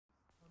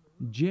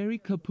Jerry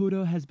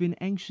Caputo has been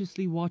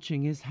anxiously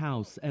watching his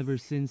house ever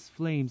since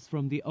flames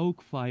from the oak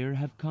fire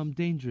have come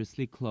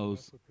dangerously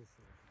close.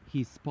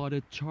 He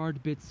spotted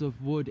charred bits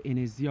of wood in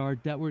his yard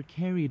that were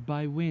carried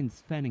by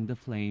winds fanning the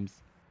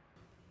flames.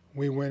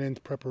 We went into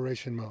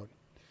preparation mode,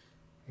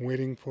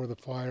 waiting for the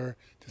fire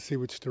to see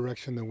which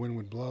direction the wind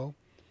would blow,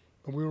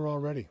 but we were all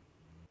ready.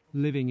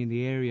 Living in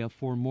the area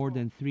for more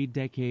than 3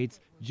 decades,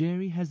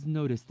 Jerry has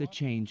noticed a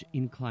change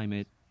in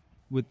climate.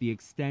 With the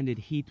extended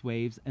heat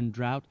waves and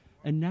drought,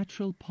 a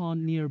natural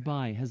pond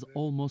nearby has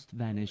almost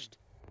vanished.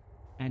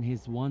 And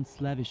his once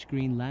lavish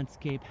green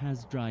landscape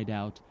has dried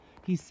out.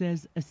 He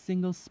says a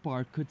single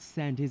spark could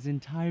send his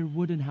entire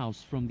wooden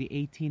house from the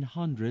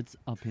 1800s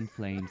up in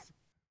flames.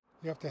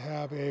 You have to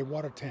have a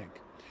water tank.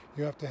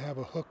 You have to have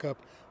a hookup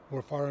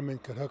where firemen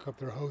could hook up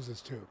their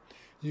hoses to.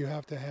 You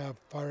have to have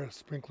fire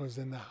sprinklers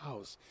in the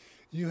house.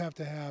 You have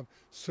to have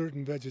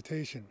certain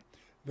vegetation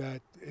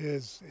that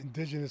is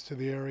indigenous to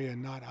the area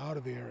and not out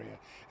of the area.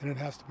 And it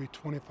has to be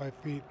 25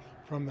 feet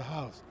from the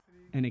house.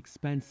 An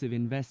expensive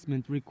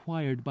investment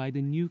required by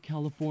the new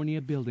California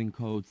building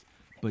codes.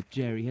 But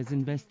Jerry has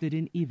invested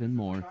in even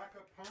more.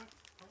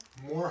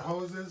 More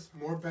hoses,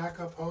 more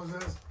backup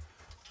hoses,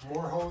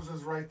 more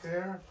hoses right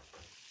there.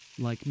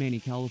 Like many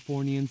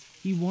Californians,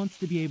 he wants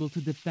to be able to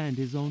defend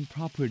his own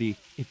property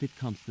if it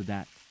comes to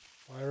that.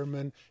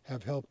 Firemen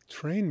have helped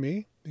train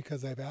me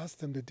because I've asked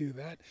them to do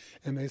that.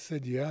 And they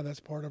said, yeah, that's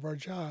part of our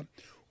job.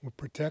 We'll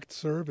protect,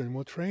 serve, and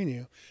we'll train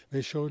you.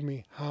 They showed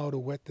me how to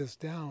wet this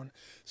down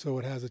so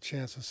it has a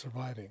chance of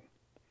surviving.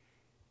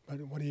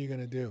 But what are you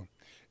going to do?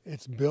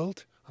 It's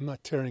built. I'm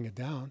not tearing it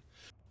down.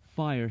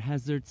 Fire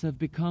hazards have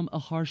become a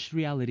harsh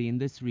reality in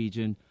this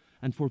region.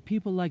 And for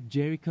people like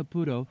Jerry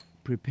Caputo,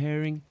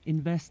 preparing,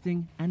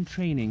 investing, and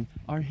training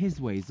are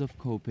his ways of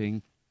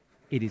coping.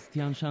 It is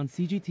Tianshan,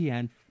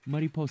 CGTN,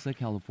 Mariposa,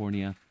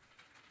 California.